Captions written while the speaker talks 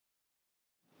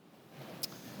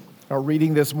Our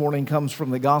reading this morning comes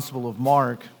from the Gospel of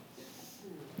Mark.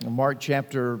 In Mark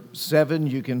chapter 7,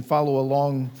 you can follow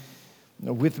along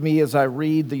with me as I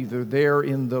read, either there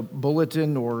in the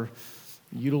bulletin or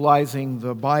utilizing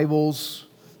the Bibles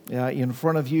in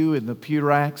front of you in the pew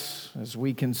racks as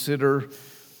we consider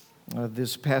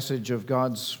this passage of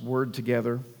God's Word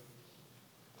together.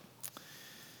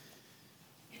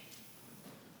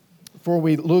 Before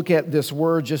we look at this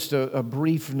word, just a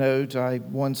brief note. I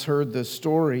once heard the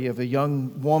story of a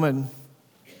young woman.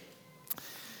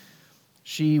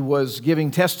 She was giving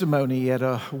testimony at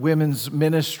a women's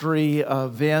ministry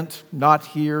event, not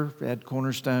here at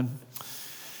Cornerstone,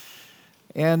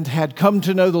 and had come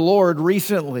to know the Lord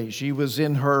recently. She was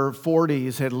in her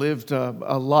 40s, had lived a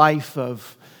life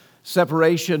of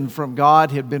separation from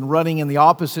God, had been running in the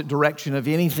opposite direction of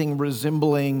anything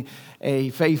resembling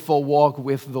a faithful walk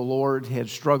with the Lord, had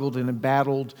struggled and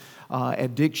battled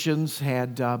addictions,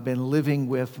 had been living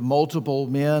with multiple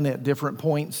men at different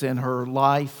points in her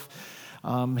life,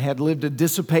 had lived a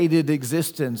dissipated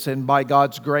existence, and by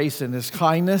God's grace and His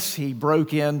kindness, He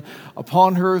broke in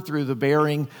upon her through the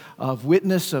bearing of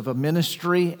witness of a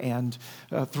ministry, and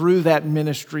through that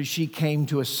ministry, she came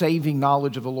to a saving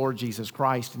knowledge of the Lord Jesus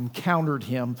Christ, encountered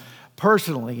Him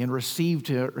personally, and received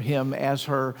Him as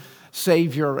her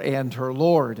Savior and her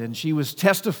Lord. And she was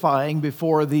testifying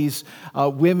before these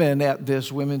women at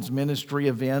this women's ministry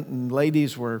event, and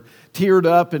ladies were teared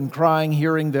up and crying,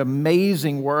 hearing the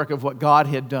amazing work of what God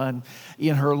had done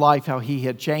in her life, how He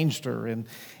had changed her. And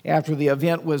after the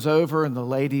event was over and the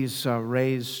ladies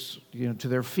raised to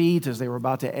their feet as they were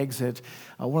about to exit,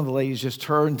 one of the ladies just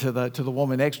turned to the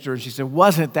woman next to her and she said,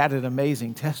 "Wasn't that an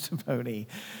amazing testimony?"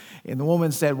 And the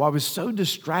woman said, "Well, I was so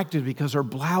distracted because her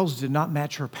blouse did not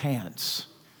match her pants."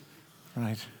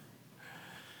 Right?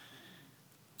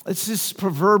 It's this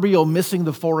proverbial missing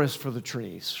the forest for the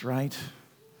trees, right?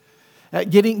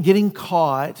 Getting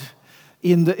caught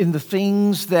in the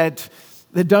things that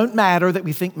don't matter, that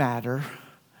we think matter,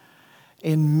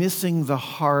 and missing the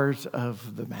heart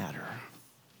of the matter.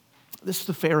 This is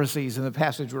the Pharisees in the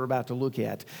passage we're about to look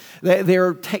at.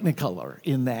 They're technicolor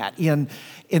in that. And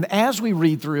as we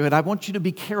read through it, I want you to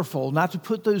be careful not to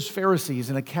put those Pharisees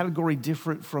in a category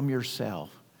different from yourself,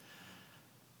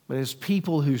 but as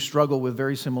people who struggle with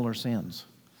very similar sins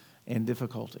and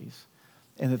difficulties.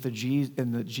 And that the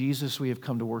Jesus we have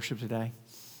come to worship today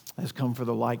has come for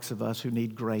the likes of us who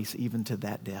need grace even to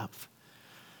that depth.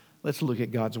 Let's look at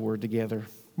God's Word together.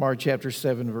 Mark chapter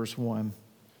 7, verse 1.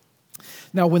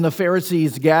 Now, when the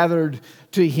Pharisees gathered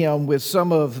to Him with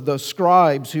some of the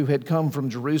scribes who had come from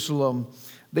Jerusalem,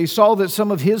 they saw that some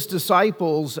of His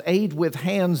disciples ate with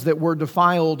hands that were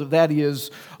defiled, that is,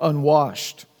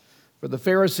 unwashed. For the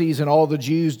Pharisees and all the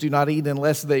Jews do not eat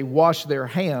unless they wash their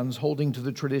hands, holding to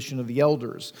the tradition of the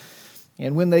elders.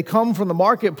 And when they come from the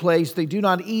marketplace, they do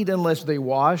not eat unless they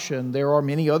wash, and there are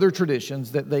many other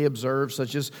traditions that they observe,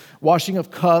 such as washing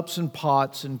of cups and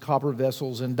pots and copper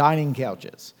vessels and dining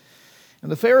couches.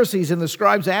 And the Pharisees and the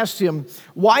scribes asked Him,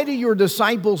 "Why do your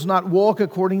disciples not walk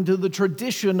according to the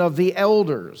tradition of the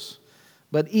elders,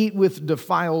 but eat with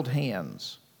defiled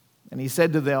hands?" And He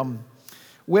said to them,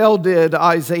 "Well did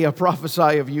Isaiah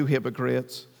prophesy of you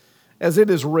hypocrites. As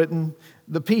it is written,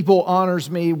 the people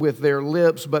honors me with their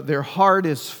lips, but their heart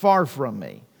is far from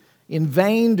me. In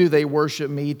vain do they worship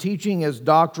me, teaching as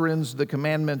doctrines the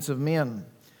commandments of men.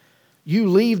 You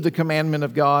leave the commandment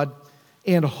of God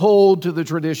and hold to the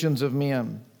traditions of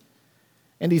men."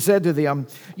 And He said to them,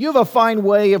 "You have a fine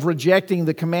way of rejecting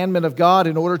the commandment of God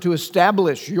in order to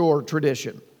establish your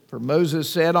tradition. For Moses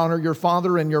said, 'Honor your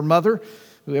father and your mother.'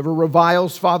 Whoever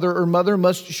reviles father or mother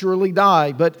must surely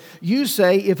die. But you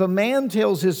say, if a man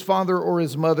tells his father or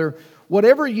his mother,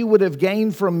 'Whatever you would have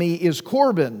gained from me is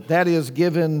Corban,' that is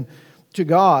given to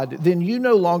God, then you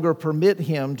no longer permit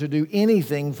him to do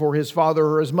anything for his father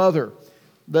or his mother,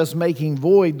 thus making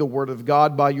void the word of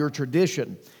God by your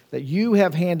tradition that you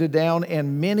have handed down,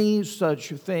 and many such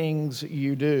things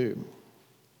you do."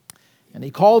 And He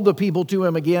called the people to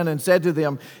Him again and said to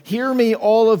them, "Hear me,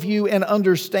 all of you, and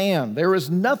understand. There is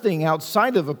nothing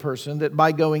outside of a person that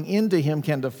by going into him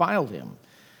can defile him,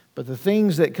 but the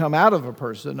things that come out of a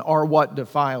person are what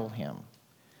defile him."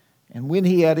 And when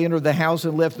He had entered the house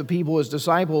and left the people, His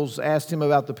disciples asked Him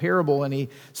about the parable, and He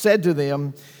said to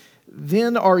them,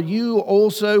 "Then are you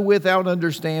also without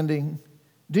understanding?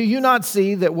 Do you not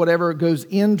see that whatever goes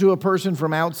into a person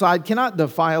from outside cannot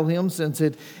defile him, since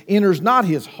it enters not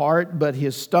his heart, but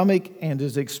his stomach, and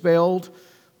is expelled?"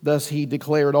 Thus He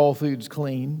declared all foods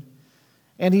clean.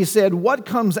 And He said, "What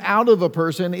comes out of a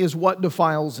person is what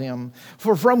defiles him.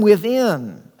 For from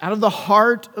within, out of the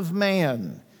heart of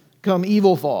man, come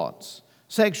evil thoughts,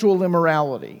 sexual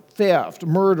immorality, theft,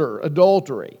 murder,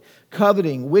 adultery,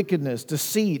 coveting, wickedness,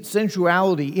 deceit,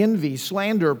 sensuality, envy,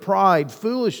 slander, pride,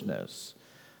 foolishness.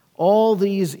 All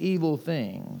these evil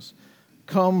things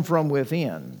come from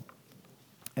within,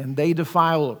 and they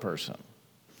defile a person.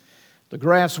 The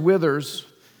grass withers,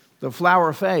 the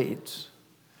flower fades,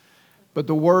 but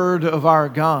the word of our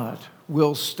God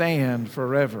will stand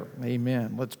forever.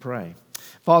 Amen. Let's pray.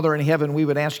 Father in heaven, we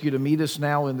would ask you to meet us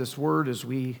now in this word as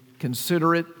we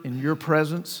consider it in your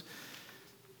presence.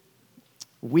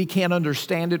 We can't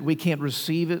understand it. We can't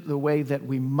receive it the way that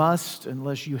we must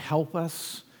unless you help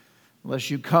us, unless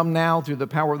you come now through the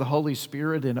power of the Holy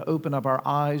Spirit and open up our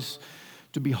eyes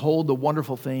to behold the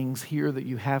wonderful things here that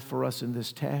you have for us in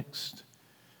this text.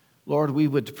 Lord, we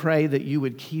would pray that you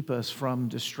would keep us from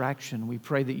distraction. We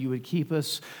pray that you would keep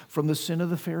us from the sin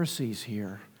of the Pharisees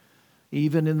here,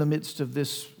 even in the midst of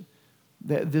this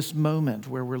moment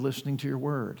where we're listening to your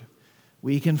word.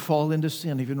 We can fall into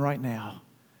sin even right now.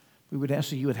 We would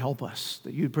ask that you would help us,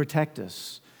 that you'd protect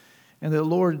us, and that,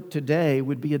 Lord, today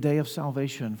would be a day of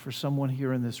salvation for someone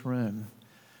here in this room.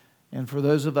 And for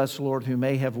those of us, Lord, who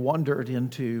may have wandered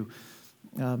into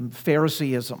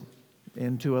Phariseeism,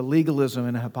 into a legalism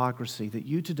and a hypocrisy, that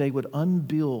you today would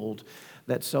unbuild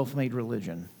that self-made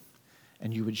religion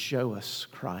and you would show us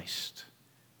Christ.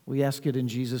 We ask it in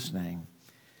Jesus' name.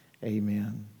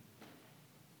 Amen.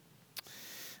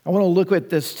 I want to look at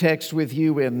this text with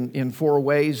you in four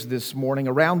ways this morning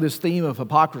around this theme of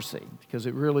hypocrisy, because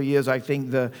it really is, I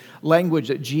think, the language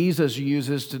that Jesus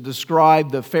uses to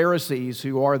describe the Pharisees,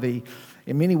 who are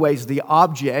in many ways the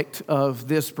object of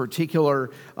this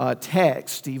particular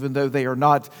text. Even though they are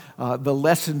not the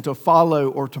lesson to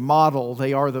follow or to model,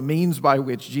 they are the means by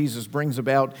which Jesus brings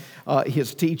about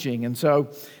his teaching. And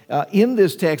so in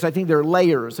this text, I think there are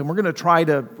layers, and we're going to try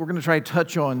to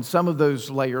touch on some of those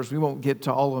layers. We won't get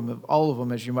to all of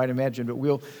them, as you might imagine, but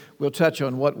we'll touch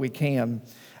on what we can.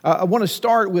 I want to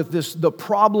start with the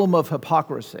problem of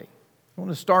hypocrisy. I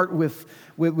want to start with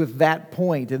that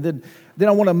point, and then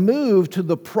I want to move to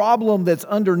the problem that's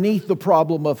underneath the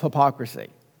problem of hypocrisy.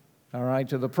 All right,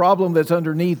 to the problem that's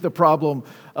underneath the problem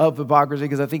of hypocrisy,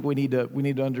 because I think we need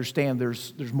to understand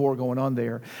there's more going on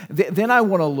there. Then I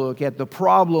want to look at the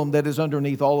problem that is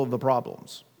underneath all of the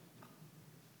problems.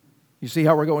 You see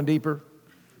how we're going deeper?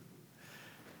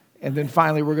 And then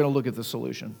finally, we're going to look at the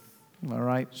solution. All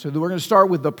right, so we're going to start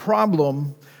with the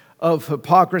problem of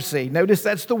hypocrisy. Notice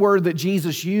that's the word that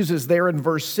Jesus uses there in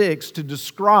verse 6 to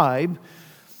describe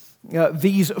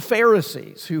these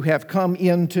Pharisees who have come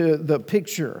into the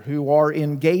picture, who are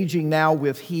engaging now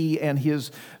with he and his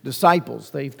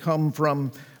disciples. They've come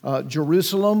from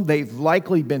Jerusalem. They've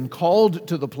likely been called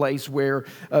to the place where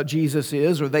Jesus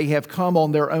is, or they have come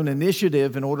on their own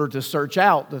initiative in order to search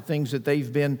out the things that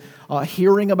they've been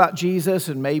hearing about Jesus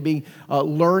and maybe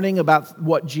learning about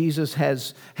what Jesus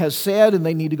has said, and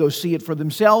they need to go see it for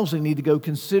themselves. They need to go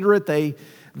consider it.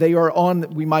 They are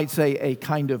on, we might say, a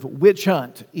kind of witch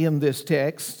hunt in this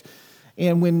text.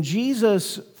 And when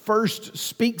Jesus first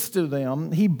speaks to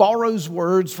them, he borrows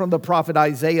words from the prophet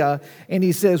Isaiah, and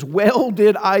he says, "Well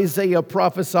did Isaiah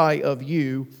prophesy of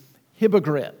you,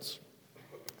 hypocrites."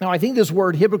 Now, I think this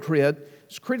word hypocrite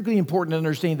is critically important to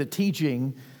understand the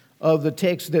teaching of the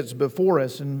text that's before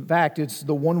us. In fact, it's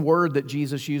the one word that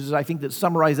Jesus uses, I think, that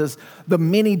summarizes the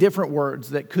many different words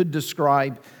that could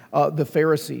describe the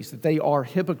Pharisees, that they are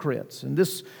hypocrites. And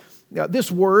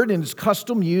this word, in its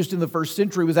custom used in the first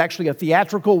century, was actually a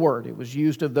theatrical word. It was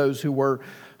used of those who were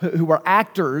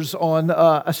actors on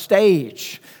a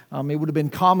stage. It would have been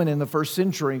common in the first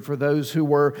century for those who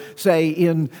were, say,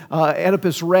 in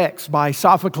Oedipus Rex by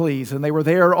Sophocles, and they were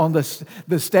there on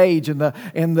the stage, and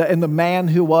the man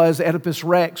who was Oedipus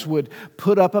Rex would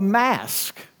put up a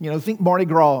mask. Think Mardi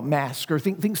Gras mask, or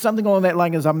think something along that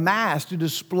line as a mask to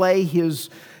display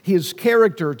his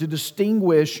character, to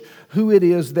distinguish who it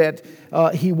is that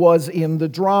he was in the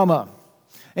drama.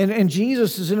 And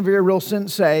Jesus is in a very real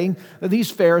sense saying that these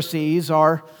Pharisees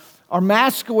are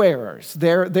mask wearers.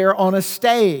 They're on a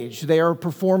stage. They are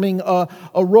performing a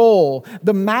role.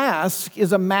 The mask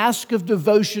is a mask of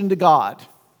devotion to God.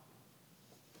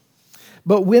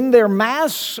 But when their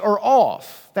masks are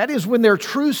off, that is when their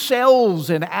true selves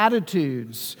and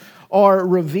attitudes are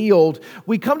revealed,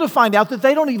 we come to find out that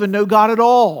they don't even know God at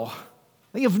all.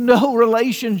 They have no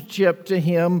relationship to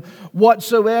Him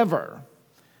whatsoever.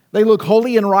 They look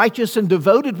holy and righteous and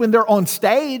devoted when they're on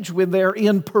stage, when they're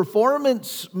in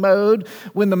performance mode,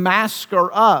 when the masks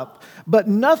are up. But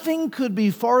nothing could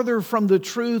be farther from the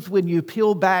truth when you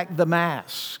peel back the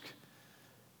mask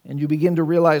and you begin to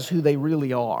realize who they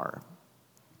really are.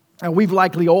 And we've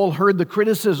likely all heard the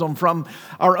criticism from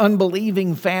our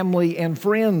unbelieving family and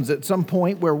friends at some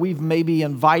point where we've maybe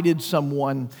invited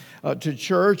someone to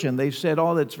church and they've said,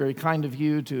 "Oh, that's very kind of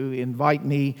you to invite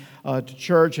me to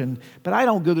church." But I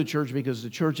don't go to church because the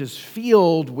church is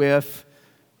filled with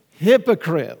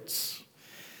hypocrites.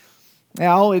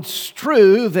 Now, it's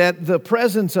true that the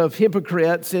presence of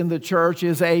hypocrites in the church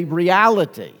is a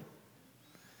reality.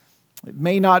 It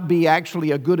may not be actually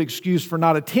a good excuse for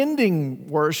not attending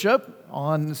worship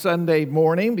on Sunday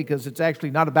morning, because it's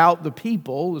actually not about the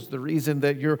people is the reason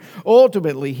that you're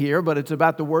ultimately here, but it's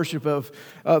about the worship of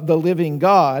the living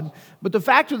God. But the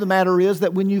fact of the matter is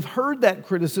that when you've heard that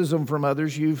criticism from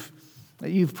others, you've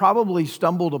probably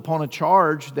stumbled upon a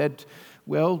charge that,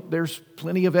 well, there's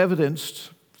plenty of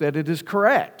evidence that it is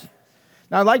correct.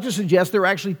 Now, I'd like to suggest there are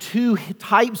actually two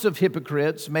types of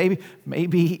hypocrites, maybe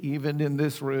even in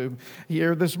this room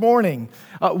here this morning.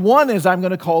 One is I'm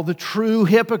going to call the true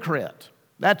hypocrite.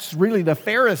 That's really the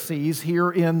Pharisees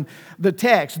here in the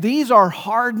text. These are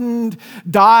hardened,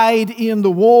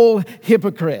 dyed-in-the-wool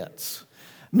hypocrites,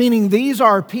 meaning these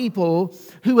are people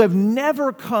who have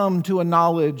never come to a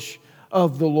knowledge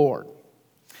of the Lord.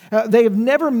 They have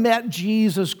never met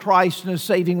Jesus Christ in a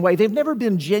saving way. They've never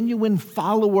been genuine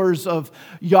followers of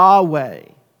Yahweh,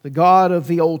 the God of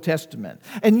the Old Testament.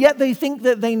 And yet they think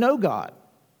that they know God.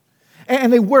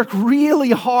 And they work really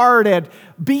hard at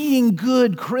being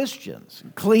good Christians,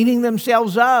 cleaning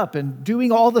themselves up and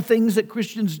doing all the things that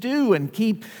Christians do and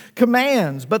keep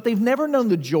commands. But they've never known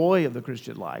the joy of the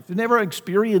Christian life. They've never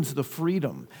experienced the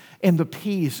freedom and the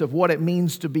peace of what it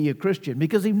means to be a Christian,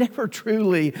 because they've never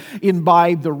truly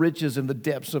imbibed the riches and the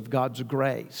depths of God's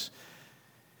grace.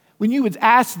 When you would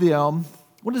ask them,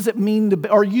 what does it mean to be,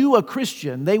 are you a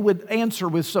Christian? They would answer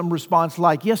with some response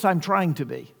like, "Yes, I'm trying to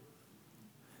be."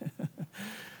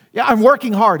 "Yeah, I'm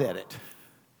working hard at it,"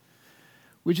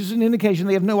 which is an indication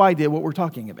they have no idea what we're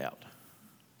talking about,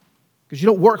 because you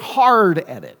don't work hard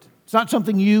at it. It's not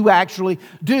something you actually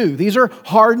do. These are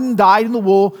hardened,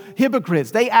 dyed-in-the-wool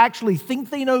hypocrites. They actually think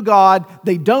they know God,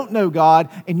 they don't know God,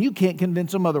 and you can't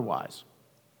convince them otherwise.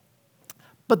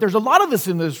 But there's a lot of us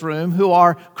in this room who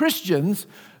are Christians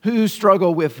who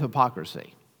struggle with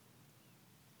hypocrisy.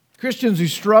 Christians who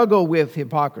struggle with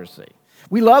hypocrisy.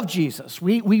 We love Jesus.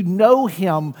 We know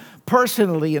Him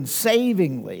personally and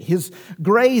savingly. His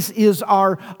grace is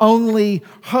our only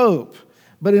hope.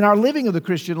 But in our living of the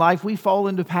Christian life, we fall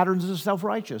into patterns of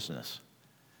self-righteousness.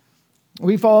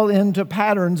 We fall into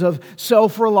patterns of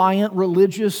self-reliant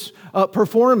religious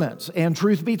performance. And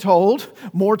truth be told,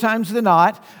 more times than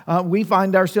not, we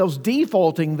find ourselves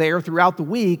defaulting there throughout the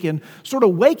week and sort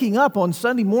of waking up on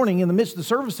Sunday morning in the midst of the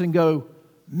service and go,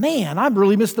 "Man, I've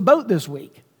really missed the boat this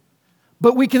week."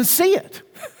 But we can see it.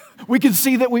 We can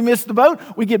see that we missed the boat.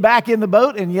 We get back in the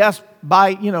boat, and yes,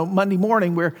 by Monday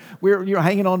morning, we're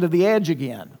hanging on to the edge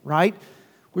again, right?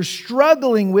 We're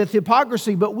struggling with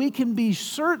hypocrisy, but we can be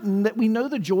certain that we know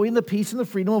the joy and the peace and the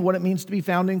freedom of what it means to be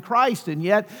found in Christ. And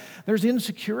yet, there's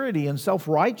insecurity and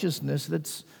self-righteousness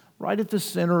that's right at the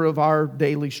center of our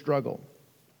daily struggle.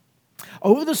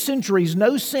 Over the centuries,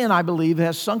 no sin, I believe,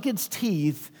 has sunk its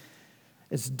teeth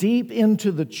as deep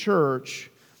into the church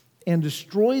and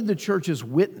destroyed the church's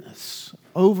witness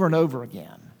over and over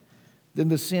again than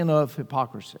the sin of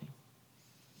hypocrisy.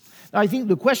 Now, I think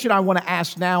the question I want to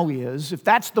ask now is, if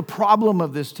that's the problem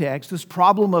of this text, this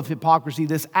problem of hypocrisy,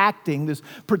 this acting, this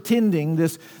pretending,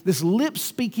 this lip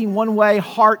speaking one way,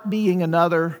 heart being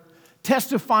another,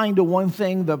 testifying to one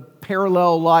thing, the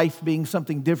parallel life being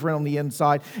something different on the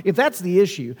inside, if that's the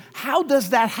issue, how does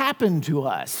that happen to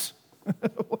us?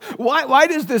 Why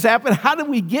does this happen? How do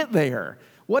we get there?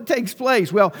 What takes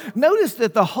place? Well, notice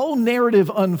that the whole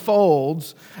narrative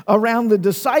unfolds around the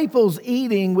disciples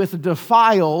eating with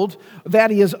defiled,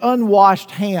 that is,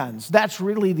 unwashed hands. That's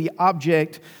really the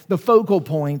object, the focal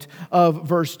point of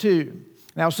verse 2.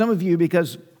 Now, some of you,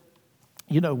 because,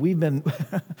 we've been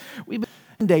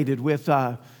inundated with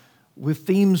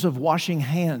themes of washing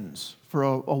hands for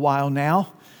a while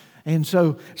now. And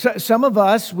so some of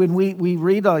us, when we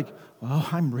read well,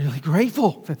 I'm really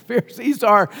grateful that the Pharisees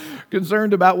are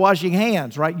concerned about washing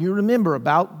hands, right? You remember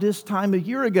about this time a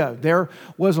year ago, there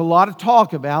was a lot of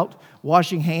talk about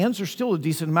washing hands. There's still a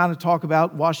decent amount of talk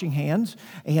about washing hands.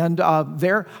 And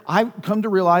I've come to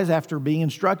realize after being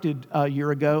instructed a year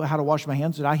ago how to wash my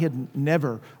hands that I had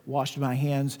never washed my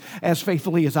hands as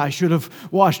faithfully as I should have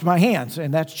washed my hands.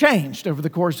 And that's changed over the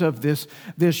course of this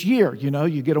year.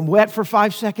 You get them wet for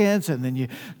 5 seconds, and then you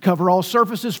cover all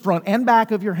surfaces, front and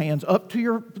back of your hands, up to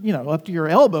your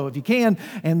elbow if you can.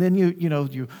 And then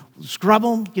you scrub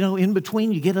them, in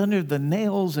between. You get under the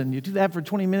nails and you do that for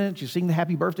 20 minutes. You sing the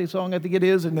happy birthday song, I think it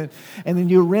is, and then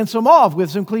you rinse them off with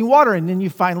some clean water, and then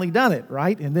you've finally done it,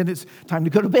 right? And then it's time to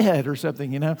go to bed or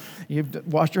something, You've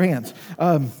washed your hands.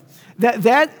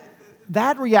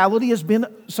 That reality has been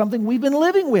something we've been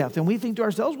living with, and we think to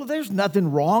ourselves, well, there's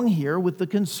nothing wrong here with the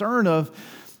concern of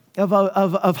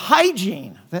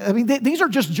hygiene. I mean, these are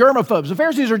just germaphobes. The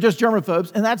Pharisees are just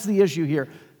germaphobes, and that's the issue here.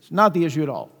 It's not the issue at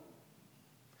all.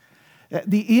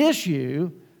 The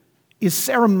issue is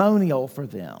ceremonial for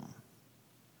them.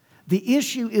 The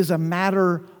issue is a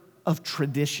matter of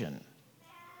tradition.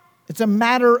 It's a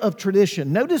matter of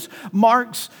tradition. Notice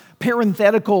Mark's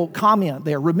parenthetical comment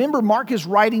there. Remember, Mark is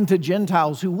writing to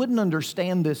Gentiles who wouldn't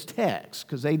understand this text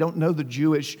because they don't know the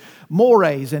Jewish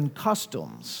mores and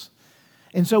customs.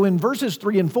 And so in verses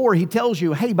 3 and 4, he tells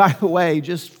you, hey, by the way,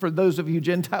 just for those of you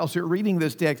Gentiles who are reading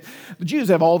this text, the Jews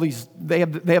have all these, they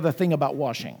have a thing about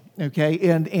washing, okay?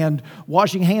 And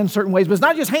washing hands certain ways, but it's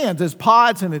not just hands, it's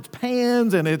pots and it's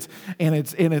pans and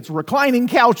it's reclining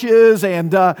couches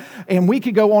and we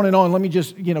could go on and on. Let me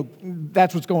just,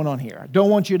 that's what's going on here. I don't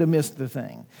want you to miss the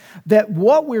thing. That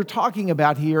what we're talking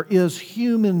about here is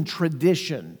human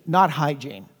tradition, not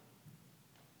hygiene.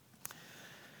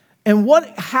 And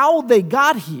how they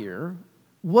got here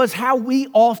was how we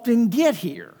often get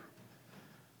here.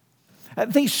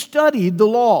 They studied the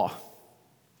law.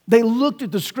 They looked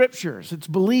at the scriptures, its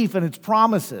belief and its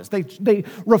promises. They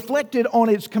reflected on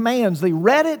its commands. They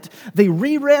read it, they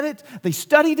reread it, they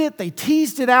studied it, they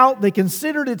teased it out, they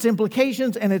considered its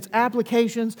implications and its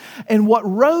applications. And what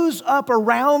rose up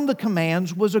around the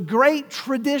commands was a great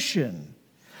tradition,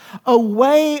 a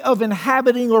way of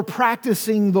inhabiting or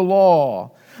practicing the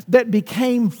law that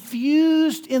became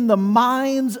fused in the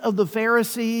minds of the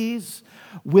Pharisees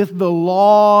with the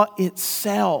law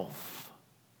itself,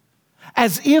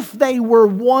 as if they were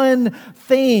one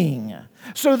thing,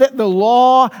 so that the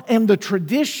law and the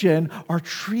tradition are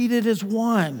treated as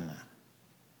one.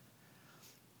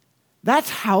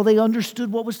 That's how they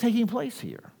understood what was taking place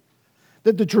here.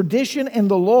 That the tradition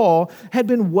and the law had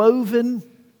been woven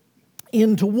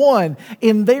into one.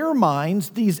 In their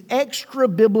minds, these extra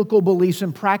biblical beliefs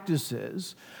and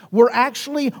practices were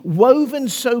actually woven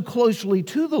so closely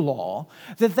to the law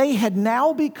that they had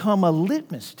now become a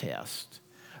litmus test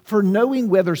for knowing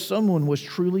whether someone was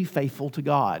truly faithful to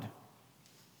God.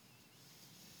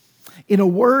 In a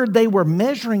word, they were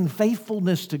measuring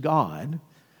faithfulness to God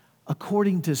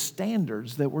according to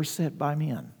standards that were set by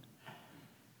men.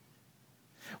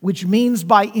 Which means,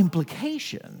 by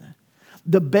implication,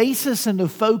 the basis and the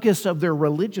focus of their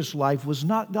religious life was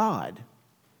not God,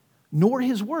 nor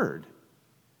His Word,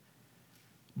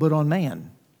 but on man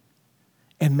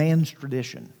and man's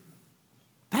tradition.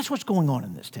 That's what's going on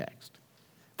in this text.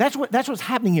 That's what's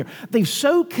happening here. They've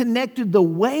so connected the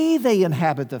way they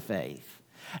inhabit the faith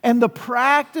and the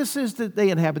practices that they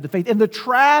inhabit the faith and the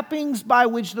trappings by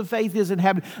which the faith is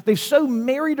inhabited. They've so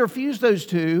married or fused those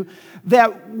two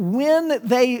that when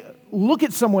they look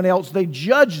at someone else, they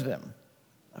judge them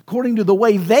according to the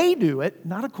way they do it,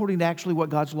 not according to actually what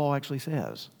God's law actually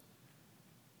says.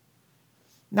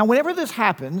 Now, whenever this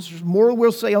happens, there's more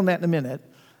we'll say on that in a minute,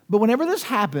 but whenever this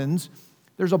happens,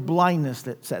 there's a blindness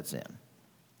that sets in.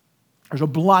 There's a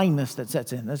blindness that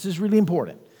sets in. This is really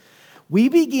important. We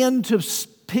begin to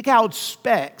pick out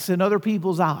specks in other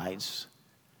people's eyes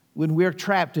when we're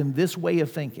trapped in this way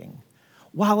of thinking,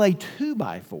 while a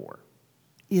 2x4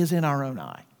 is in our own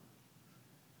eye.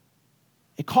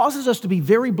 It causes us to be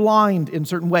very blind in a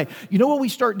certain way. You know what we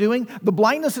start doing? The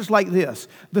blindness is like this.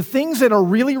 The things that are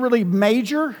really, really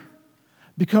major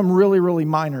become really, really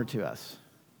minor to us.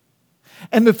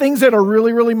 And the things that are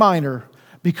really, really minor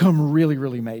become really,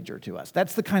 really major to us.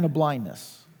 That's the kind of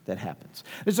blindness that happens.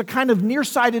 There's a kind of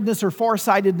nearsightedness or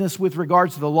farsightedness with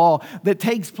regards to the law that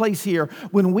takes place here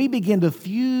when we begin to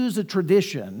fuse a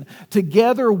tradition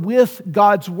together with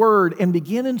God's Word and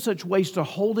begin in such ways to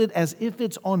hold it as if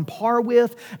it's on par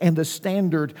with and the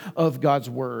standard of God's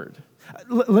Word.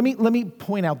 Let me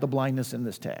point out the blindness in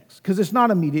this text, because it's not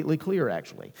immediately clear,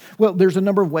 actually. Well, there's a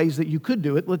number of ways that you could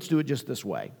do it. Let's do it just this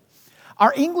way.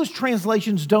 Our English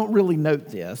translations don't really note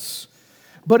this,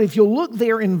 but if you'll look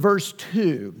there in verse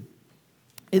 2,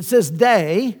 it says,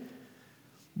 they,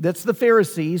 that's the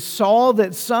Pharisees, saw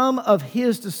that some of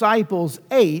his disciples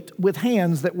ate with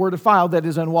hands that were defiled, that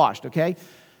is unwashed, okay?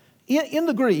 In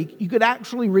the Greek, you could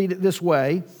actually read it this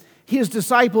way: his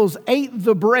disciples ate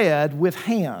the bread with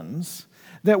hands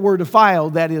that were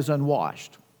defiled, that is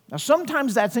unwashed. Now,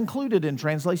 sometimes that's included in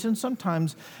translation,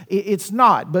 sometimes it's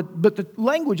not, but the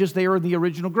language is there in the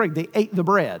original Greek. They ate the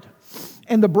bread.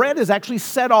 And the bread is actually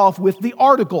set off with the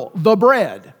article, the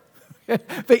bread.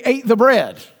 They ate the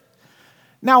bread.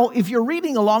 Now, if you're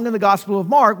reading along in the Gospel of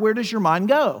Mark, where does your mind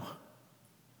go?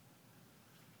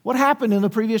 What happened in the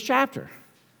previous chapter?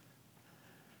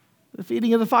 The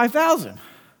feeding of the 5,000.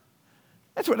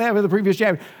 That's what happened in the previous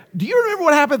chapter. Do you remember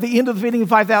what happened at the end of the feeding of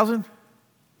 5,000?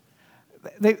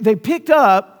 They picked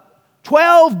up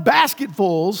 12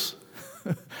 basketfuls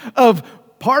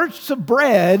of parts of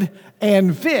bread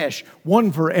and fish,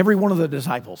 one for every one of the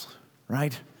disciples,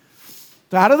 right?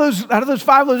 So out of those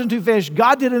 5 loaves and 2 fish,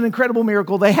 God did an incredible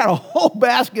miracle. They had a whole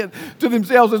basket to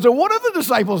themselves. And so what are the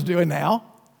disciples doing now?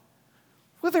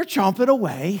 Well, they're chomping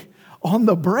away on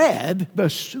the bread, the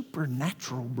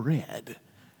supernatural bread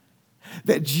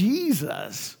that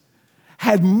Jesus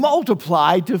had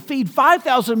multiplied to feed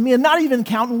 5,000 men, not even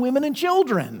counting women and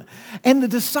children. And the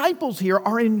disciples here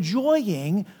are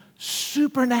enjoying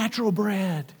supernatural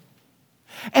bread.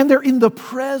 And they're in the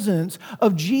presence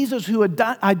of Jesus, who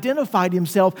identified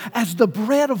himself as the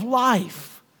bread of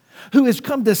life, who has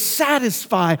come to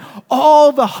satisfy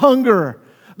all the hunger,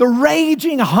 the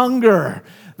raging hunger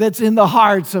that's in the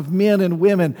hearts of men and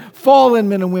women, fallen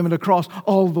men and women across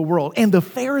all the world. And the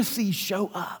Pharisees show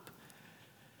up.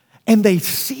 And they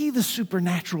see the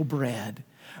supernatural bread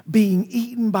being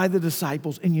eaten by the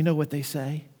disciples. And you know what they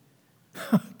say?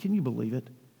 Can you believe it?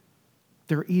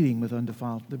 They're eating with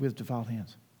defiled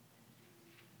hands.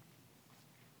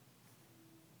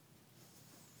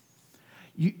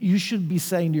 You should be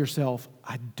saying to yourself,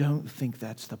 I don't think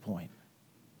that's the point.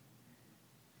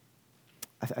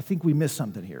 I think we missed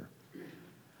something here.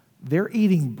 They're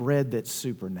eating bread that's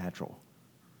supernatural.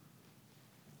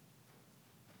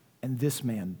 And this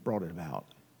man brought it about.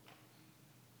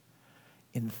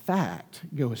 In fact,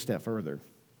 go a step further.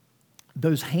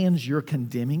 Those hands you're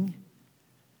condemning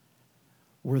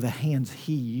were the hands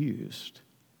he used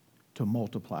to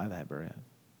multiply that bread.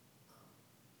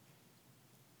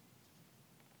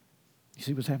 You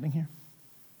see what's happening here?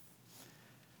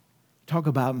 Talk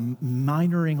about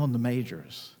minoring on the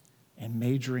majors and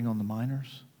majoring on the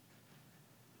minors.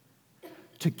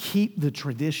 To keep the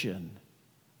tradition,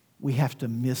 we have to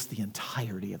miss the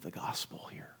entirety of the gospel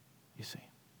here, you see.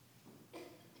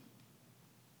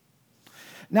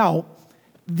 Now,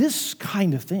 this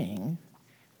kind of thing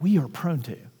we are prone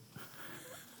to.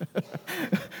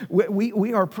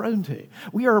 we are prone to.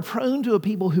 We are prone to a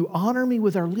people who honor me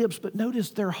with their lips, but notice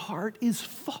their heart is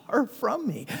far from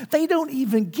me. They don't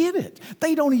even get it.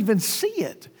 They don't even see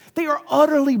it. They are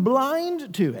utterly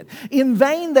blind to it. In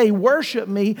vain they worship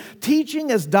me, teaching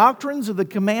as doctrines of the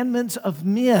commandments of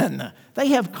men. They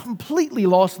have completely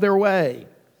lost their way.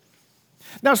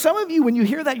 Now, some of you, when you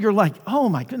hear that, you're like, oh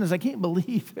my goodness, I can't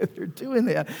believe that they're doing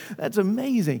that. That's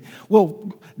amazing.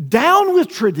 Well, down with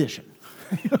tradition.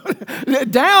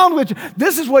 Down with,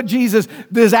 this is what Jesus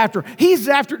is after. He's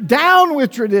after, down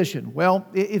with tradition. Well,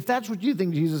 if that's what you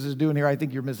think Jesus is doing here, I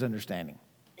think you're misunderstanding.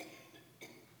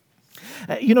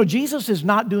 Jesus is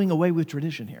not doing away with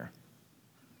tradition here.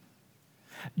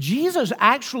 Jesus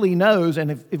actually knows,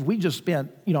 and if we just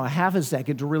spent, a half a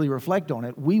second to really reflect on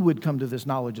it, we would come to this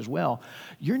knowledge as well.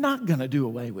 You're not going to do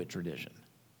away with tradition.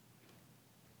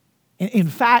 In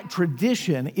fact,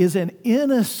 tradition is an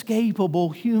inescapable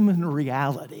human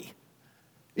reality.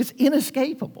 It's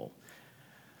inescapable.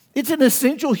 It's an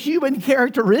essential human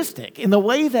characteristic in the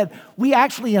way that we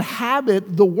actually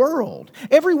inhabit the world.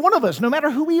 Every one of us, no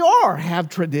matter who we are, have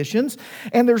traditions,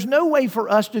 and there's no way for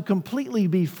us to completely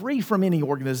be free from any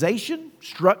organization,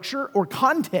 structure, or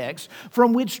context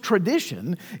from which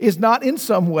tradition is not in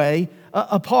some way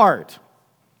a part.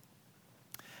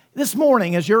 This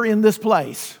morning, as you're in this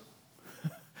place,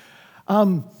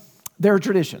 there are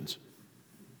traditions.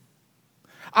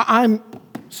 I'm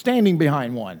standing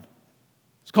behind one.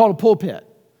 It's called a pulpit.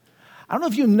 I don't know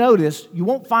if you've noticed, you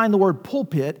won't find the word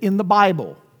pulpit in the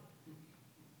Bible.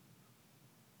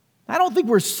 I don't think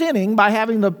we're sinning by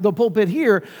having the pulpit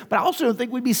here, but I also don't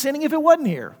think we'd be sinning if it wasn't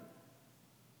here.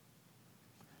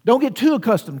 Don't get too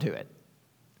accustomed to it.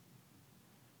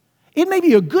 It may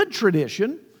be a good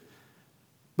tradition,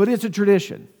 but it's a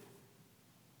tradition.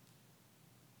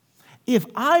 If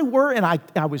I were, and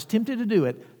I was tempted to do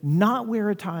it, not wear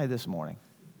a tie this morning,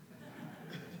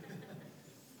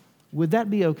 would that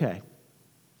be okay?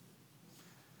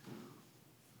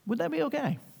 Would that be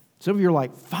okay? Some of you are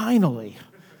like, finally,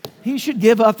 he should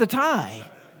give up the tie.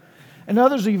 And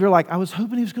others of you are like, I was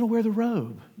hoping he was going to wear the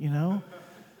robe, Now,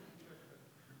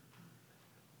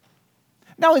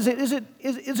 is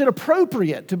it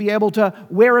appropriate to be able to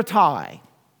wear a tie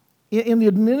in the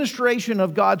administration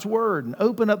of God's Word and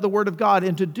open up the Word of God,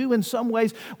 and to do in some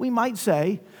ways, we might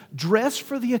say, dress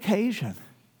for the occasion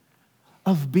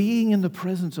of being in the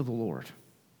presence of the Lord?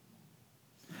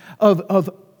 of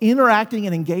interacting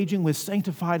and engaging with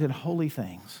sanctified and holy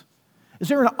things? Is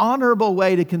there an honorable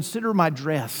way to consider my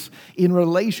dress in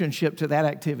relationship to that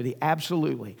activity?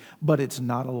 Absolutely. But it's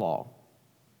not a law.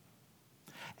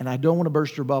 And I don't want to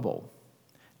burst your bubble.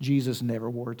 Jesus never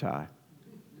wore a tie.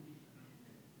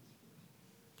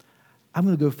 I'm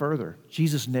going to go further.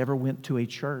 Jesus never went to a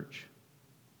church.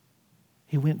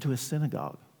 He went to a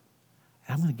synagogue.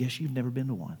 And I'm going to guess you've never been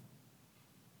to one.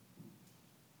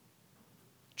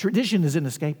 Tradition is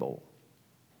inescapable.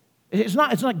 It's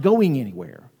not going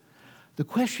anywhere. The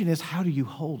question is, how do you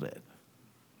hold it?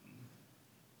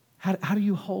 How do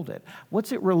you hold it?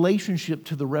 What's its relationship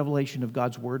to the revelation of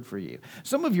God's word for you?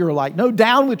 Some of you are like, no,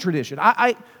 down with tradition.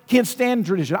 I can't stand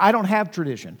tradition. I don't have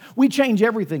tradition. We change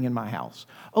everything in my house.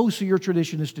 Oh, so your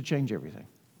tradition is to change everything.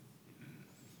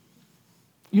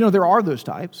 You know, there are those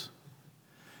types.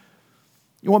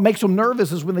 What makes them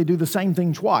nervous is when they do the same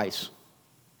thing twice.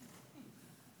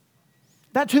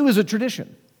 That too is a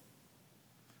tradition.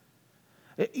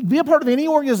 Be a part of any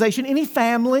organization, any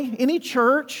family, any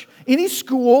church, any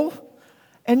school,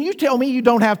 and you tell me you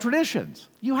don't have traditions.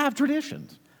 You have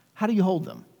traditions. How do you hold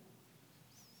them?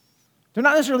 They're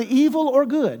not necessarily evil or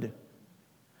good.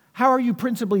 How are you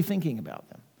principally thinking about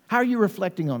them? How are you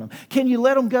reflecting on them? Can you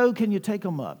let them go? Can you take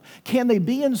them up? Can they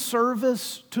be in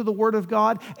service to the Word of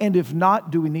God? And if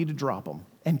not, do we need to drop them?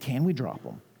 And can we drop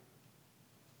them?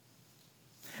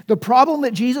 The problem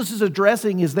that Jesus is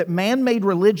addressing is that man-made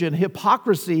religion,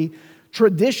 hypocrisy,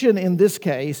 tradition in this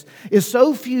case, is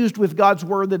so fused with God's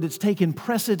Word that it's taken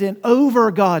precedent over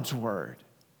God's Word.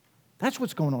 That's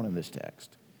what's going on in this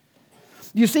text.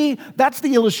 You see, that's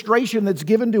the illustration that's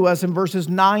given to us in verses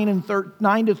 9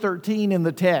 to 13 in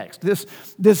the text.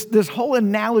 This whole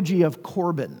analogy of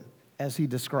Corban, as he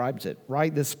describes it,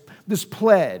 right? This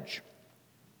pledge.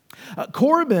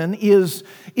 Corban is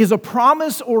a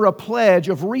promise or a pledge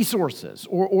of resources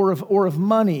or of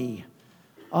money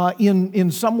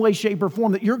in some way, shape, or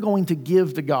form that you're going to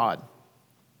give to God.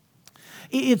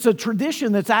 It's a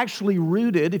tradition that's actually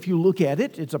rooted, if you look at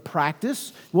it, it's a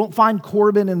practice. You won't find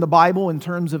Corban in the Bible in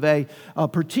terms of a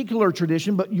particular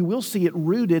tradition, but you will see it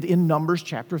rooted in Numbers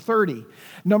chapter 30.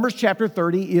 Numbers chapter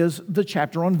 30 is the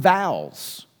chapter on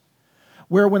vows,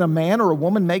 where when a man or a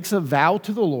woman makes a vow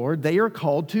to the Lord, they are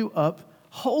called to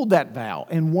uphold that vow.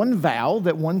 And one vow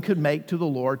that one could make to the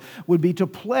Lord would be to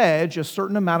pledge a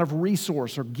certain amount of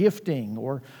resource or gifting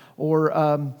or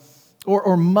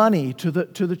money to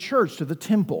the church, to the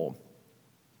temple.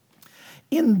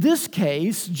 In this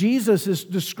case, Jesus is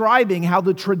describing how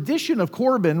the tradition of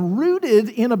Corban, rooted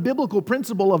in a biblical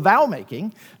principle of vow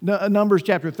making, Numbers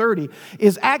chapter 30,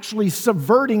 is actually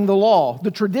subverting the law.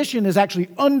 The tradition is actually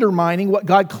undermining what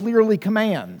God clearly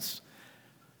commands.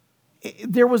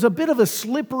 There was a bit of a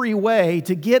slippery way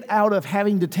to get out of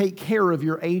having to take care of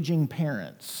your aging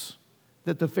parents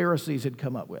that the Pharisees had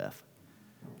come up with.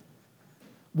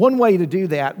 One way to do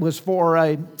that was for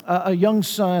a young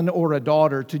son or a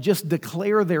daughter to just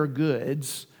declare their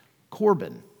goods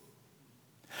Corban.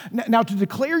 Now, to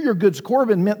declare your goods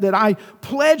Corban meant that I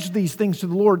pledged these things to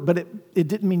the Lord, but it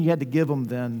didn't mean you had to give them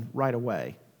then right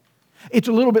away. It's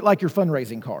a little bit like your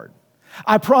fundraising card.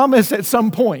 I promise at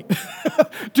some point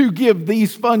to give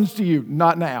these funds to you,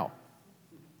 not now.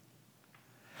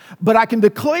 But I can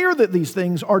declare that these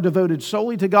things are devoted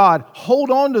solely to God,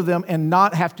 hold on to them, and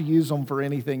not have to use them for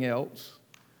anything else.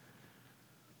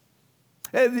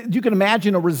 You can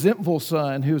imagine a resentful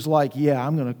son who's like, yeah,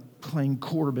 I'm going to claim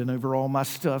Corban over all my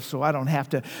stuff so I don't have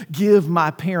to give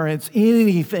my parents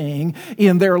anything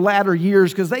in their latter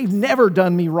years because they've never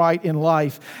done me right in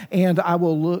life, and I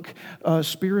will look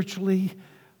spiritually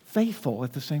faithful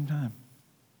at the same time.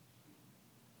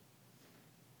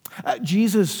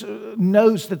 Jesus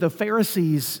notes that the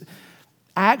Pharisees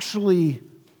actually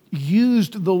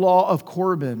used the law of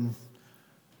Corban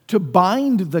to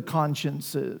bind the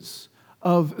consciences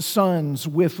of sons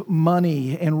with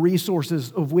money and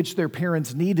resources of which their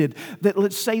parents needed. That,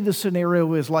 let's say the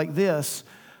scenario is like this.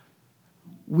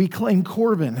 We claim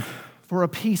Corban for a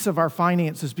piece of our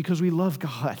finances because we love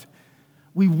God.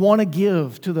 We want to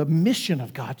give to the mission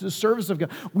of God, to the service of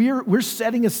God. We're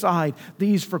setting aside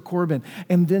these for Corban.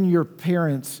 And then your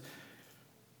parents'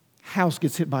 house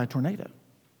gets hit by a tornado.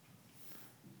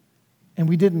 And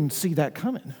we didn't see that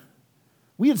coming.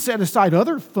 We had set aside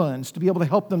other funds to be able to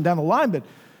help them down the line,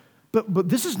 but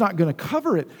this is not going to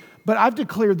cover it. But I've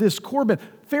declared this Corban.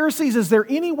 Pharisees, is there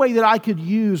any way that I could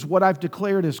use what I've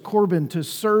declared as Corban to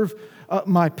serve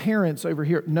my parents over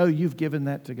here? No, you've given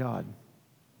that to God.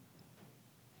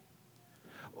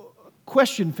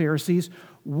 Question, Pharisees,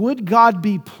 would God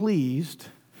be pleased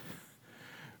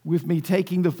with me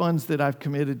taking the funds that I've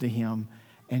committed to Him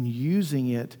and using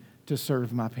it to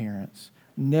serve my parents.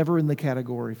 Never in the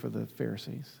category for the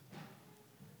Pharisees.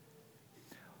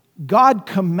 God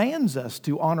commands us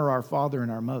to honor our father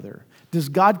and our mother. Does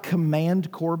God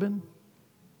command Corban?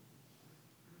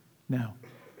 No.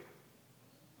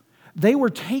 They were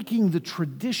taking the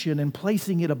tradition and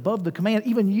placing it above the command,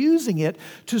 even using it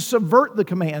to subvert the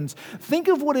commands. Think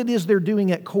of what it is they're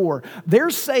doing at core. They're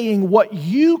saying what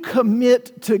you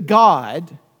commit to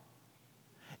God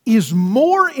is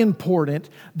more important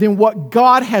than what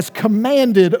God has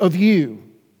commanded of you.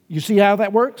 You see how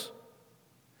that works?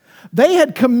 They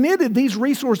had committed these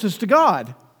resources to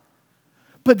God.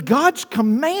 But God's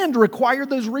command required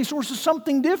those resources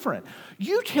something different.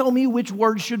 You tell me which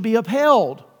word should be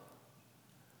upheld.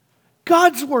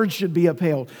 God's word should be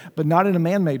upheld, but not in a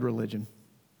man-made religion.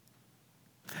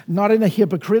 Not in a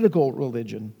hypocritical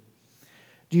religion.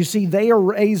 Do you see, they are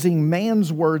raising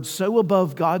man's words so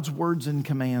above God's words and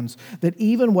commands that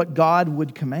even what God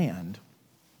would command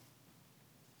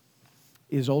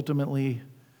is ultimately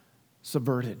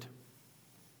subverted.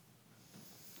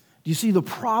 Do you see, the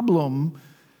problem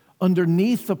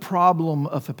underneath the problem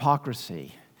of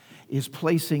hypocrisy is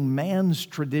placing man's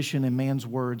tradition and man's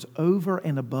words over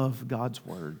and above God's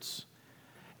words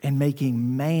and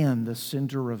making man the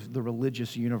center of the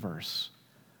religious universe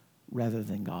rather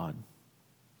than God.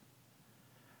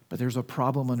 But there's a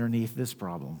problem underneath this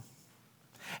problem,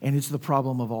 and it's the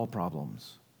problem of all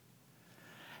problems.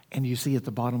 And you see, at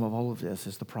the bottom of all of this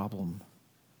is the problem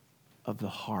of the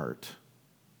heart.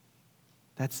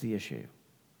 That's the issue.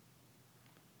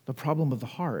 The problem of the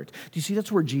heart. Do you see,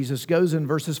 that's where Jesus goes in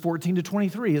verses 14 to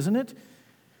 23, isn't it?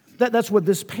 That's what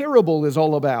this parable is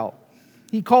all about.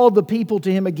 He called the people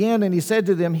to him again and he said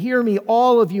to them, "Hear me,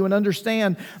 all of you, and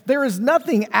understand, there is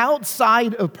nothing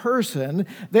outside a person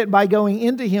that by going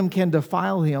into him can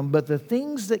defile him, but the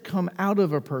things that come out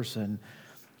of a person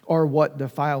are what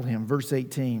defile him." Verse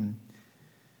 18.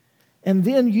 "And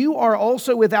then you are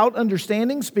also without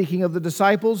understanding," speaking of the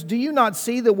disciples. "Do you not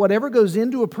see that whatever goes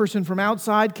into a person from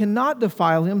outside cannot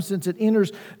defile him, since it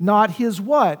enters not his"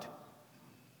 what?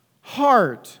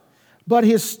 "Heart, but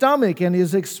his stomach, and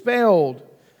is expelled.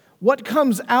 What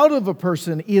comes out of a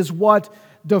person is what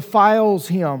defiles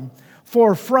him.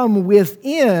 For from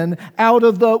within, out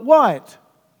of the" what?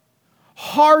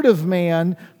 "Heart of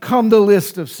man come the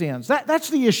list of sins."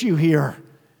 That's the issue here.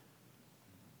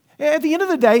 At the end of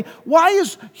the day, why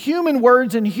is human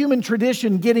words and human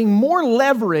tradition getting more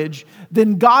leverage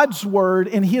than God's word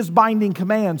and his binding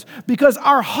commands? Because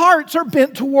our hearts are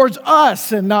bent towards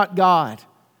us and not God.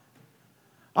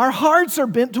 Our hearts are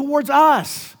bent towards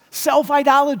us.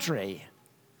 Self-idolatry.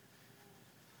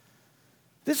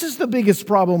 This is the biggest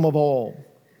problem of all.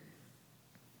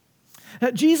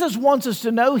 Jesus wants us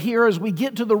to know here, as we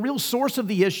get to the real source of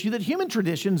the issue, that human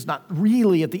tradition is not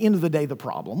really, at the end of the day, the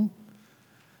problem.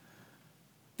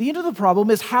 The end of the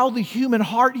problem is how the human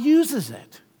heart uses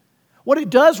it, what it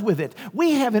does with it.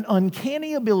 We have an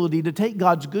uncanny ability to take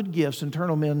God's good gifts and turn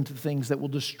them into things that will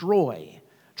destroy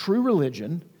true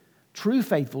religion, true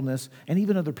faithfulness, and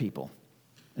even other people.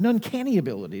 An uncanny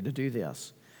ability to do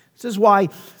this. This is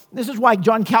why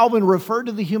John Calvin referred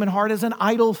to the human heart as an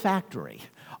idol factory,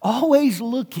 always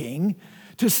looking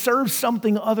to serve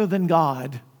something other than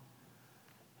God.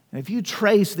 And if you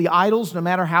trace the idols, no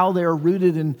matter how they're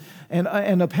rooted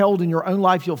and upheld in your own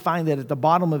life, you'll find that at the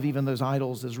bottom of even those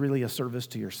idols is really a service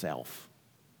to yourself,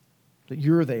 that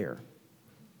you're there.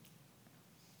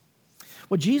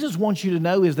 What Jesus wants you to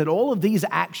know is that all of these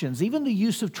actions, even the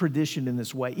use of tradition in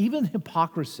this way, even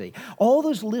hypocrisy, all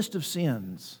those list of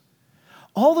sins,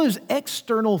 all those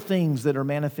external things that are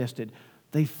manifested,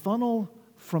 they funnel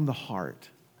from the heart.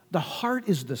 The heart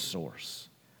is the source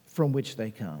from which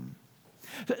they come.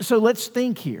 So let's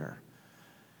think here.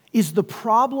 Is the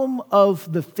problem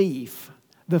of the thief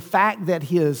the fact that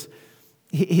his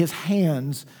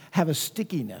hands have a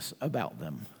stickiness about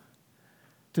them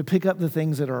to pick up the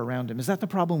things that are around him? Is that the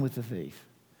problem with the thief?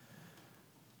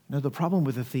 No, the problem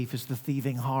with the thief is the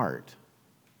thieving heart.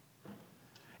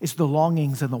 It's the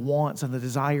longings and the wants and the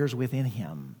desires within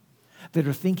him that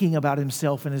are thinking about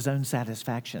himself and his own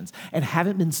satisfactions and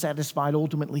haven't been satisfied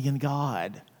ultimately in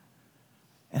God,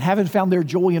 and haven't found their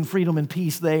joy and freedom and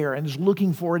peace there, and is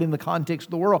looking for it in the context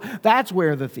of the world. That's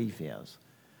where the thief is.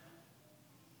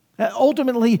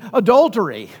 Ultimately,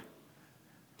 adultery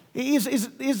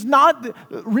is not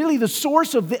really the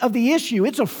source of the issue.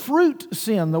 It's a fruit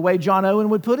sin, the way John Owen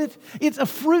would put it. It's a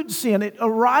fruit sin. It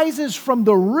arises from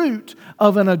the root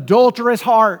of an adulterous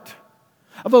heart,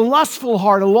 of a lustful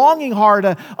heart, a longing heart,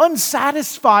 an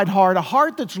unsatisfied heart, a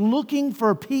heart that's looking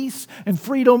for peace and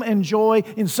freedom and joy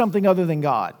in something other than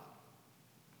God.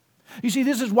 You see,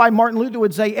 this is why Martin Luther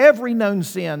would say every known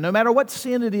sin, no matter what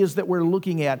sin it is that we're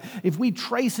looking at, if we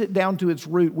trace it down to its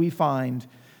root, we find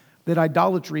that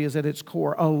idolatry is at its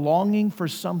core a longing for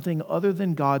something other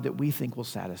than God that we think will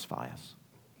satisfy us.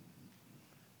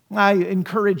 I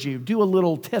encourage you, do a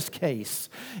little test case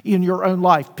in your own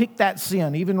life. Pick that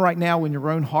sin, even right now in your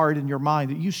own heart and your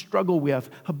mind, that you struggle with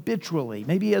habitually,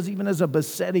 maybe even as a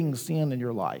besetting sin in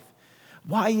your life.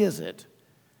 Why is it?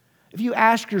 If you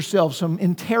ask yourself some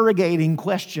interrogating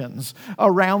questions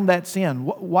around that sin,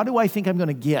 what do I think I'm going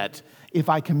to get if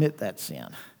I commit that sin?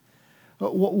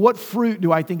 What fruit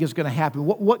do I think is going to happen?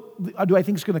 What do I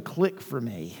think is going to click for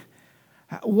me?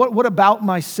 What about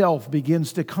myself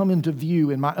begins to come into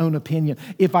view in my own opinion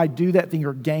if I do that thing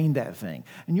or gain that thing?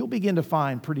 And you'll begin to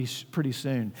find pretty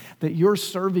soon that you're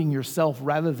serving yourself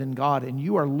rather than God, and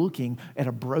you are looking at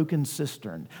a broken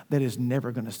cistern that is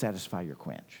never going to satisfy your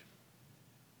quench.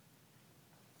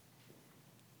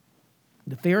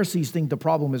 The Pharisees think the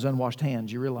problem is unwashed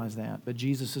hands. You realize that. But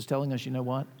Jesus is telling us, you know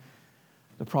what?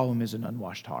 The problem is an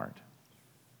unwashed heart.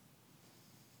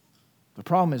 The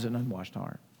problem is an unwashed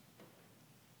heart.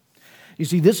 You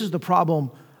see, this is the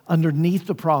problem, underneath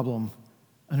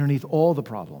all the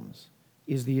problems,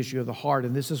 is the issue of the heart.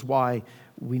 And this is why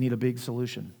we need a big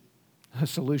solution, a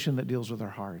solution that deals with our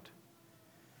heart.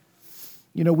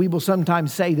 You know, we will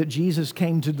sometimes say that Jesus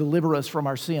came to deliver us from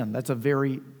our sin. That's a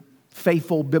very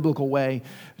faithful biblical way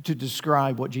to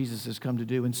describe what Jesus has come to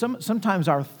do. And sometimes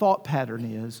our thought pattern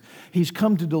is, He's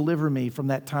come to deliver me from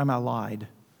that time I lied,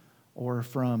 or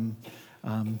from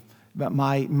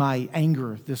my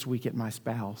anger this week at my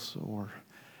spouse, or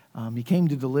He came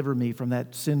to deliver me from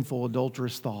that sinful,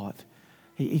 adulterous thought.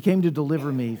 He came to deliver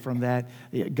me from that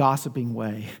gossiping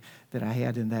way that I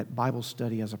had in that Bible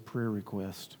study as a prayer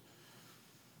request.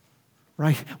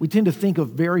 Right? We tend to think of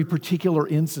very particular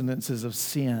incidences of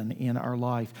sin in our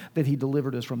life that He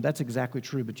delivered us from. That's exactly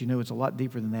true, but you know it's a lot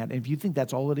deeper than that. And if you think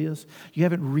that's all it is, you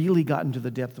haven't really gotten to the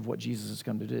depth of what Jesus has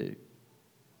come to do.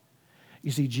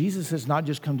 You see, Jesus has not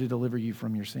just come to deliver you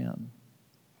from your sin.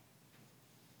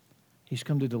 He's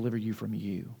come to deliver you from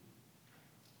you,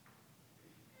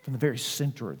 from the very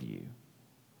center of you.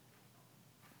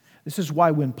 This is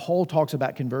why when Paul talks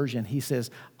about conversion, he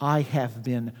says, I have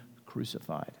been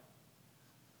crucified.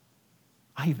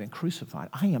 I have been crucified.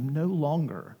 I am no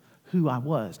longer who I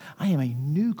was. I am a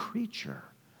new creature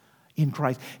in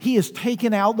Christ. He has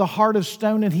taken out the heart of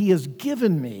stone and He has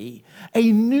given me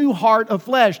a new heart of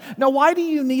flesh. Now, why do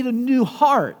you need a new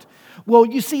heart? Well,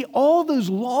 you see, all those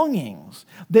longings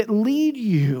that lead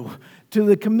you to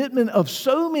the commitment of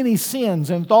so many sins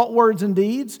and thought, words, and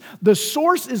deeds, the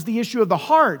source is the issue of the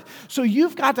heart. So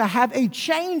you've got to have a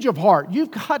change of heart.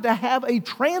 You've got to have a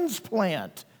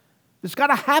transplant. It's got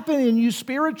to happen in you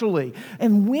spiritually.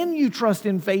 And when you trust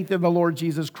in faith in the Lord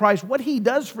Jesus Christ, what He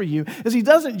does for you is He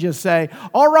doesn't just say,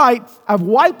 all right, I've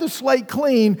wiped the slate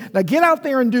clean, now get out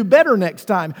there and do better next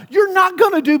time. You're not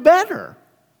going to do better.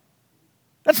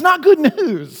 That's not good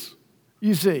news,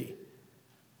 you see.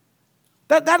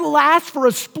 That lasts for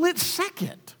a split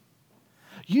second.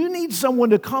 You need someone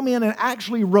to come in and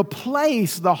actually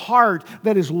replace the heart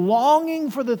that is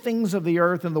longing for the things of the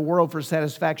earth and the world for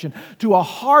satisfaction to a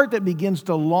heart that begins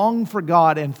to long for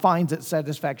God and finds its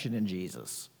satisfaction in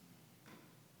Jesus.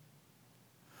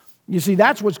 You see,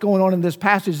 that's what's going on in this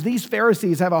passage. These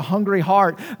Pharisees have a hungry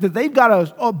heart that they've got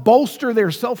to bolster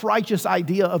their self-righteous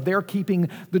idea of their keeping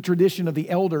the tradition of the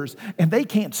elders, and they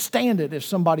can't stand it if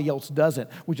somebody else doesn't,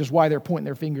 which is why they're pointing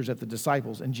their fingers at the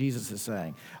disciples. And Jesus is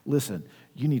saying, listen,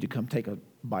 you need to come take a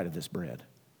bite of this bread.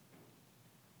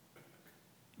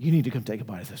 You need to come take a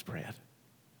bite of this bread.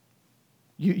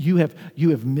 You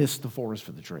have missed the forest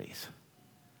for the trees.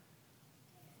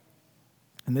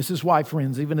 And this is why,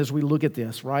 friends, even as we look at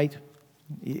this, right?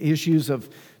 Issues of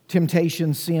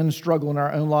temptation, sin, struggle in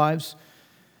our own lives.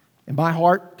 In my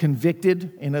heart,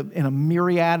 convicted in a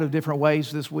myriad of different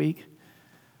ways this week.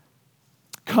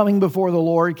 Coming before the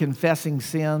Lord, confessing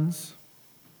sins.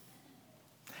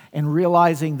 And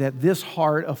realizing that this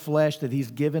heart of flesh that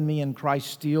He's given me in Christ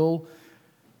still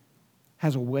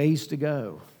has a ways to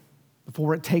go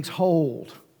before it takes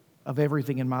hold of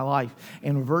everything in my life.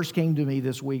 And a verse came to me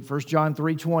this week. 1 John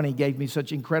 3:20 gave me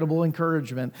such incredible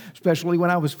encouragement, especially when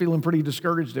I was feeling pretty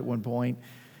discouraged at one point.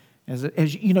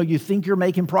 As you know, you think you're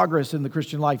making progress in the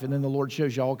Christian life, and then the Lord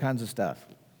shows you all kinds of stuff.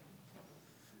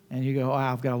 And you go,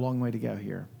 I've got a long way to go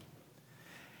here.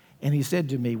 And He said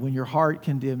to me, when your heart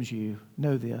condemns you,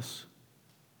 know this,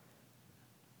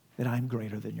 that I am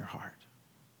greater than your heart.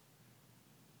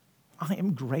 I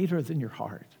am greater than your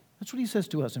heart. That's what He says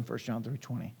to us in 1 John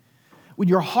 3:20. When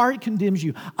your heart condemns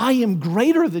you, I am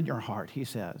greater than your heart, He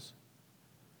says.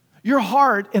 Your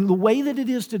heart and the way that it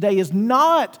is today is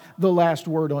not the last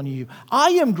word on you.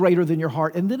 I am greater than your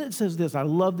heart. And then it says this, I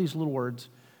love these little words.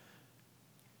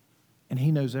 And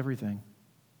He knows everything.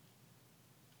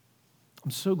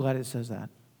 I'm so glad it says that.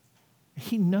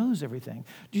 He knows everything.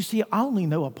 Do you see, I only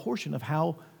know a portion of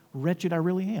how wretched I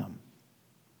really am.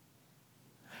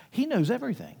 He knows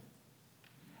everything.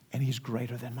 And He's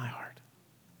greater than my heart.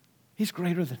 He's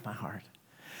greater than my heart.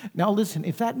 Now listen,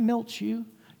 if that melts you,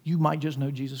 you might just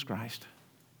know Jesus Christ.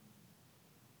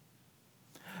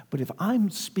 But if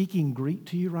I'm speaking Greek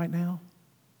to you right now,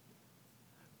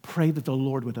 pray that the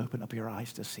Lord would open up your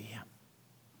eyes to see Him.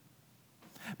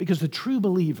 Because the true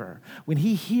believer, when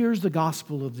he hears the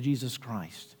gospel of Jesus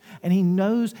Christ, and he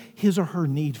knows his or her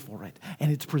need for it,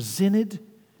 and it's presented,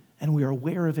 and we are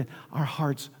aware of it, our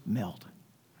hearts melt.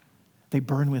 They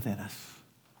burn within us.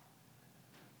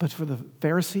 But for the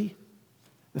Pharisee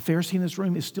in this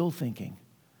room is still thinking,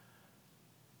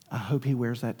 I hope he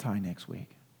wears that tie next week.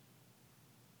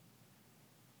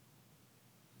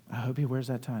 I hope he wears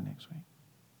that tie next week.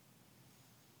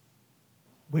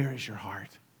 Where is your heart?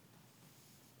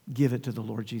 Give it to the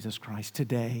Lord Jesus Christ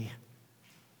today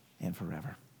and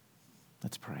forever.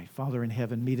 Let's pray. Father in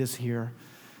heaven, meet us here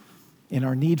in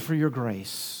our need for your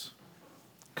grace.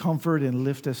 Comfort and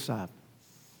lift us up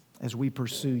as we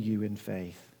pursue you in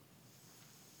faith.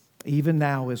 Even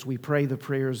now, as we pray the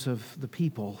prayers of the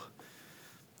people,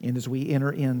 and as we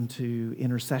enter into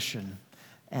intercession,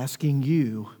 asking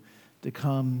you to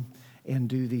come and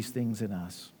do these things in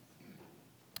us.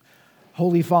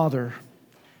 Holy Father,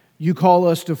 you call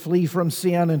us to flee from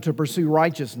sin and to pursue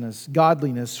righteousness,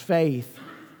 godliness, faith,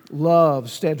 love,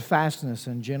 steadfastness,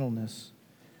 and gentleness.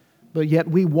 But yet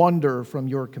we wander from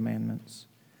your commandments.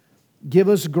 Give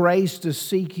us grace to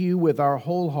seek you with our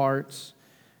whole hearts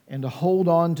and to hold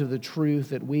on to the truth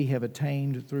that we have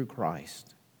attained through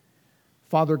Christ.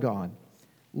 Father God,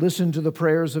 listen to the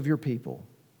prayers of your people.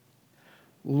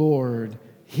 Lord,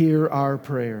 hear our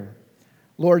prayer.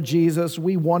 Lord Jesus,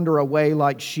 we wander away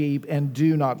like sheep and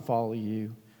do not follow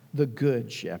you, the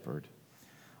good shepherd.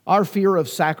 Our fear of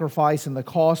sacrifice and the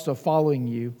cost of following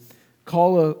you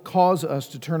cause us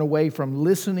to turn away from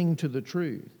listening to the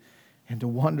truth and to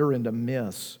wander into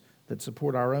myths that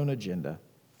support our own agenda.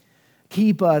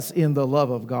 Keep us in the love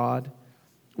of God,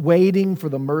 waiting for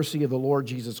the mercy of the Lord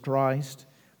Jesus Christ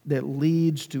that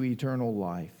leads to eternal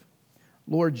life.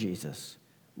 Lord Jesus,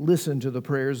 listen to the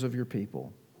prayers of your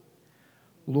people.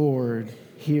 Lord,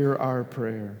 hear our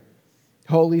prayer.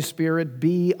 Holy Spirit,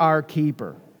 be our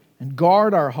keeper and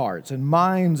guard our hearts and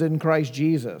minds in Christ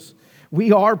Jesus.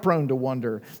 We are prone to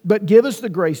wander, but give us the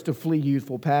grace to flee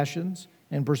youthful passions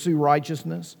and pursue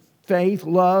righteousness, faith,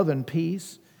 love, and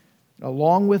peace,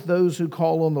 along with those who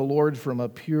call on the Lord from a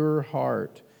pure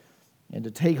heart, and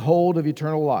to take hold of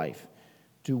eternal life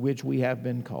to which we have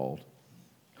been called.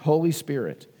 Holy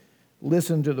Spirit,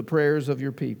 listen to the prayers of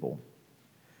your people.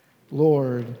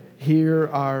 Lord, hear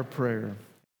our prayer.